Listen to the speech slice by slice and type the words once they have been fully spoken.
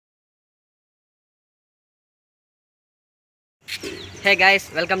Hey guys,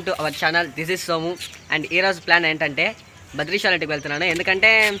 welcome to our channel. This is Somu. And ఈరోజు plan ఏంటంటే బద్రీశాలకి వెళ్తున్నాను.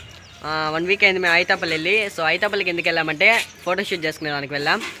 ఎందుకంటే 1 వీక్ అయింది మేము ఐతాపల్లి వెళ్ళి. సో ఐతాపల్లికి ఎందుకు వెళ్ళామంటే ఫోటోషూట్ చేసుకునేదానికి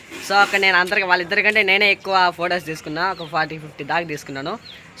వెళ్ళాం. సో అక్కడ నేను వాళ్ళిద్దరికంటే నేనే ఎక్కువ ఫొటోస్ తీసుకున్నా. ఒక 40-50 దాకా తీసుకున్నాను.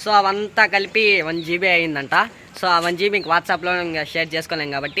 సో అవంతా కలిపి 1 GB అయిందంట. సో ఆ 1 GB ఇంక వాట్సాప్లో ఇంకా షేర్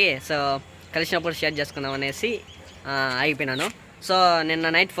చేసుకోలేం కాబట్టి సో కలిసినప్పుడు షేర్ చేసుకుందాం అనేసి అయిపోయినాను. సో నిన్న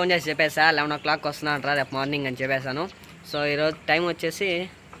నైట్ ఫోన్ చేసి చెప్పేసా 11 o'clock వస్తున్నాను రేపు మార్నింగ్ అని చెప్పేశాను. సో ఈరోజు టైం వచ్చేసి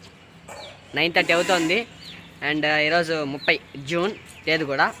 9:30 అవుతుంది. అండ్ ఈరోజు 30 జూన్ తేదీ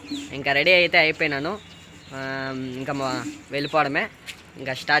కూడా. ఇంకా రెడీ అయితే అయిపోయినాను. ఇంకా వెళ్ళిపోవడమే.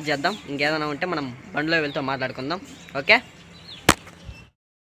 ఇంకా స్టార్ట్ చేద్దాం. ఇంకేదైనా ఉంటే మనం బండిలో వెళ్తూ మాట్లాడుకుందాం. ఓకే.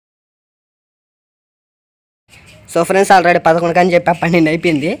 సో ఫ్రెండ్స్, ఆల్రెడీ 11 కానీ చెప్పా, 12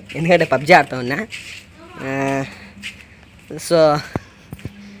 అయిపోయింది. ఎందుకంటే పబ్జీ ఆడుతూ ఉన్నా. సో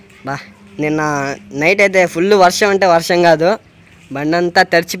నిన్న నైట్ అయితే ఫుల్ వర్షం, అంటే వర్షం కాదు, బండి అంతా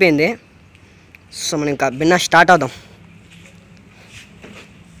తడిచిపోయింది. సో మనం ఇంకా బిన్న స్టార్ట్ అవుదాం.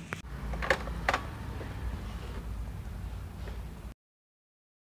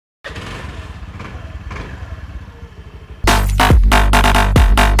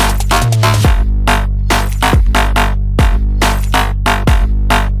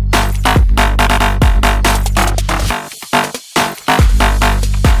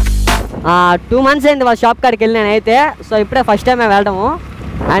 టూ మంత్స్ అయింది వాళ్ళ షాప్ కాడికి వెళ్ళి నేనైతే. సో ఇప్పుడే ఫస్ట్ టైం వెళ్ళడము.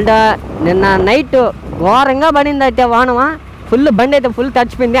 అండ్ నిన్న నైట్ ఘోరంగా పడింది అయితే వానమా. ఫుల్ బండి అయితే ఫుల్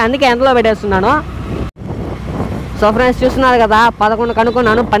తడిచిపోయింది. అందుకే ఎండలో పెట్టేస్తున్నాను. సో ఫ్రెండ్స్ చూస్తున్నారు కదా, 11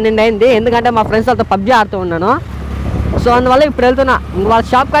 కనుక్కున్నాను, 12 అయింది. ఎందుకంటే మా ఫ్రెండ్స్ వాళ్ళతో పబ్జీ ఆడుతూ ఉన్నాను. సో అందువల్ల ఇప్పుడు వెళ్తున్నా. వాళ్ళ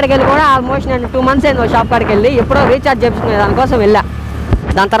షాప్ కాడికి వెళ్ళి కూడా ఆల్మోస్ట్ నేను 2 మంత్స్ అయింది వాళ్ళ షాప్ కాడికి వెళ్ళి. ఎప్పుడో రీఛార్జ్ చేసుకునే దానికోసం వెళ్ళా.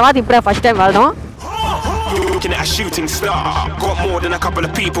 దాని తర్వాత ఇప్పుడే ఫస్ట్ టైం వెళ్ళడం. Looking at a shooting star, got more than a couple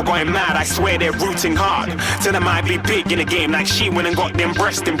of people going mad. I swear they're rooting hard. Tell them I'd be big in the game, like she went and got them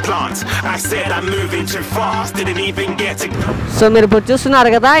breast implants. I said I'm moving too fast, didn't even get to. So మీరు ఇప్పుడు చూస్తున్నారు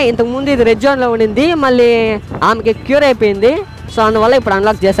కదా, ఇంతకుముందు ఇది red జోన్లో ఉండింది, మళ్ళీ ఆమెకి క్యూర్ అయిపోయింది. సో అందువల్ల ఇప్పుడు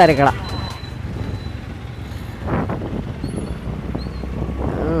అన్లాక్ చేశారు ఇక్కడ.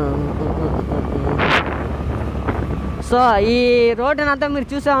 సో ఈ రోడ్డునంతా మీరు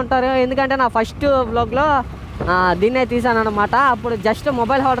చూసే ఉంటారు. ఎందుకంటే నా ఫస్ట్ వ్లాగ్లో దీన్నే తీసాను అనమాట. అప్పుడు జస్ట్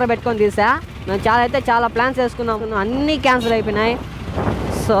మొబైల్ హోల్డర్ పెట్టుకొని తీసా. మేము చాలా ప్లాన్స్ వేసుకున్నాం, అన్నీ క్యాన్సిల్ అయిపోయినాయి.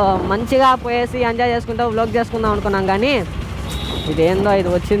 సో మంచిగా పోయేసి ఎంజాయ్ చేసుకుంటూ వ్లాగ్ చేసుకుందాం అనుకున్నాం, కానీ ఇదేందో ఇది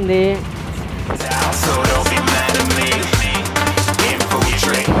వచ్చింది.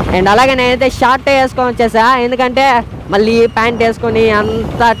 అండ్ అలాగే నేనైతే షార్ట్ వేసుకొని వచ్చేసా. ఎందుకంటే మళ్ళీ ప్యాంట్ వేసుకొని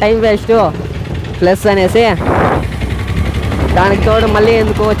అంత టైం వేస్ట్ ప్లస్ అనేసి, దానికి తోడు మళ్ళీ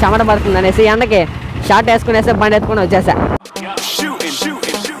ఎందుకు చెమట పడుతుంది అనేసి ఎండకి షార్ట్ వేసుకునేసి బండి ఎత్తుకొని వచ్చేసా.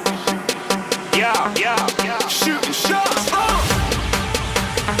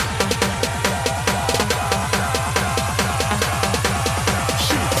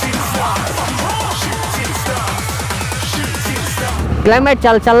 క్లైమేట్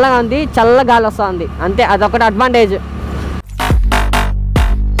చాలా చల్లగా ఉంది, చల్ల గాలి వస్తుంది అంతే, అదొకటి అడ్వాంటేజ్.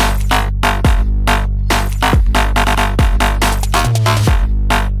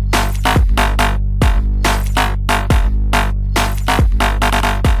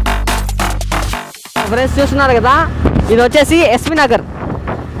 ఫ్రెండ్స్ చూస్తున్నారు కదా, ఇది వచ్చేసి ఎస్వి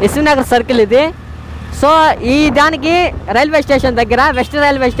నగర్ సర్కిల్ ఇది. సో ఈ దానికి రైల్వే స్టేషన్ దగ్గర, వెస్ట్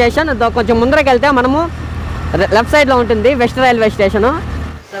రైల్వే స్టేషన్ కొంచెం ముందరకి వెళ్తే మనము లెఫ్ట్ సైడ్లో ఉంటుంది west railway station.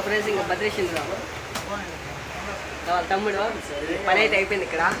 So friends ఇంకా బద్రీశంద్ర వాళ్ళ తమ్ముడు పని అయితే అయిపోయింది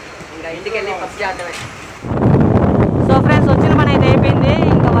ఇక్కడ. ఇంకా ఇంటికి వెళ్ళి పబ్జీ ఆడటమే. సో ఫ్రెండ్స్ వచ్చిన పని అయితే అయిపోయింది.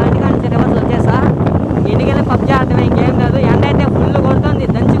 ఇంకా వాళ్ళ ఇంటికాడ నుంచి రివర్స్ వచ్చేసా. ఇంటికి వెళ్ళి పబ్జీ ఆడటమే, ఇంకేం లేదు. ఎండ అయితే ఫుల్ కొడుతుంది,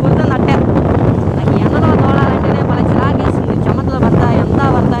 దంచి కొడుతుంది అట్టే. నాకు ఎండలో తోడాలంటేనే మనకి చిరాకేస్తుంది. చెమటలు పడతాయి, అంతా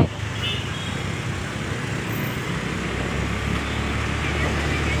పడతాయి.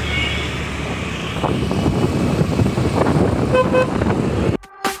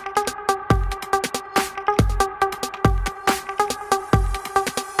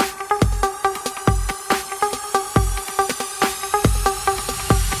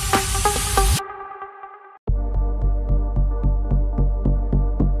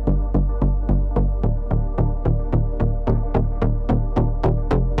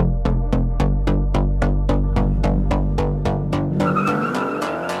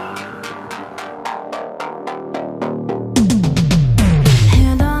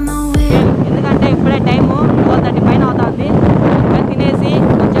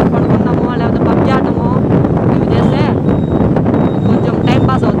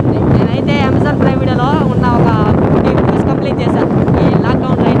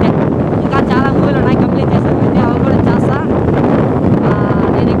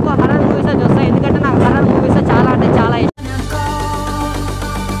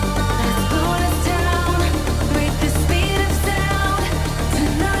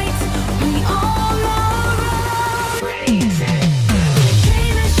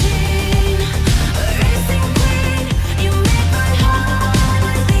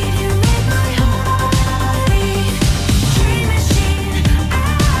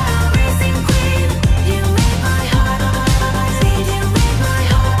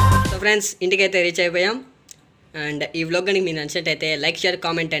 ఫ్రెండ్స్, ఇంటికైతే రీచ్ అయిపోయాం. అండ్ ఈ వ్లాగ్ కానీ మీకు నచ్చినట్టయితే like, share,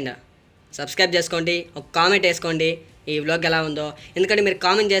 comment and subscribe చేసుకోండి. ఒక కామెంట్ వేసుకోండి ఈ వ్లాగ్ ఎలా ఉందో. ఎందుకంటే మీరు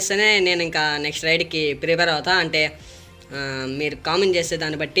కామెంట్ చేస్తేనే నేను ఇంకా నెక్స్ట్ రైడ్కి ప్రిపేర్ అవుతా. అంటే మీరు కామెంట్ చేసే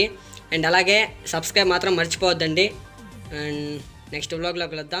దాన్ని బట్టి. అండ్ అలాగే సబ్స్క్రైబ్ మాత్రం మర్చిపోవద్దండి. అండ్ నెక్స్ట్ వ్లాగ్లో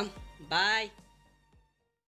కలుద్దాం. బాయ్.